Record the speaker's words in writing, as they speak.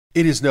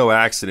It is no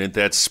accident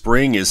that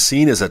spring is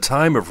seen as a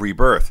time of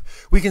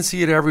rebirth. We can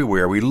see it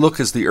everywhere. We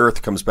look as the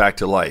earth comes back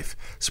to life.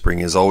 Spring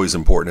is always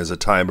important as a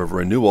time of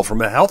renewal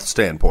from a health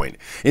standpoint.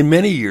 In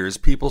many years,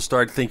 people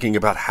start thinking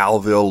about how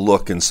they'll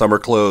look in summer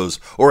clothes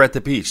or at the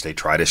beach. They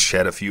try to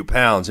shed a few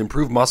pounds,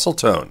 improve muscle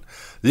tone.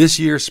 This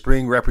year,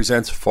 spring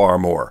represents far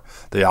more.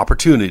 The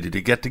opportunity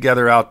to get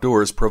together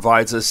outdoors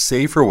provides a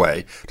safer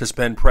way to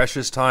spend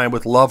precious time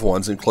with loved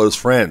ones and close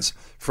friends.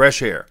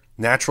 Fresh air,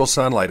 natural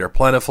sunlight are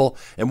plentiful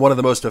and one of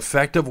the most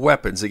effective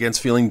weapons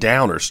against feeling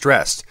down or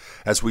stressed.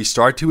 As we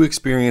start to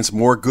experience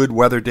more good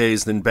weather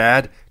days than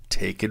bad,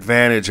 take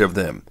advantage of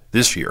them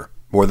this year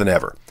more than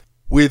ever.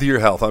 With your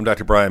health, I'm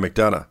Dr. Brian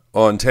McDonough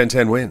on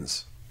 1010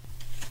 Wins.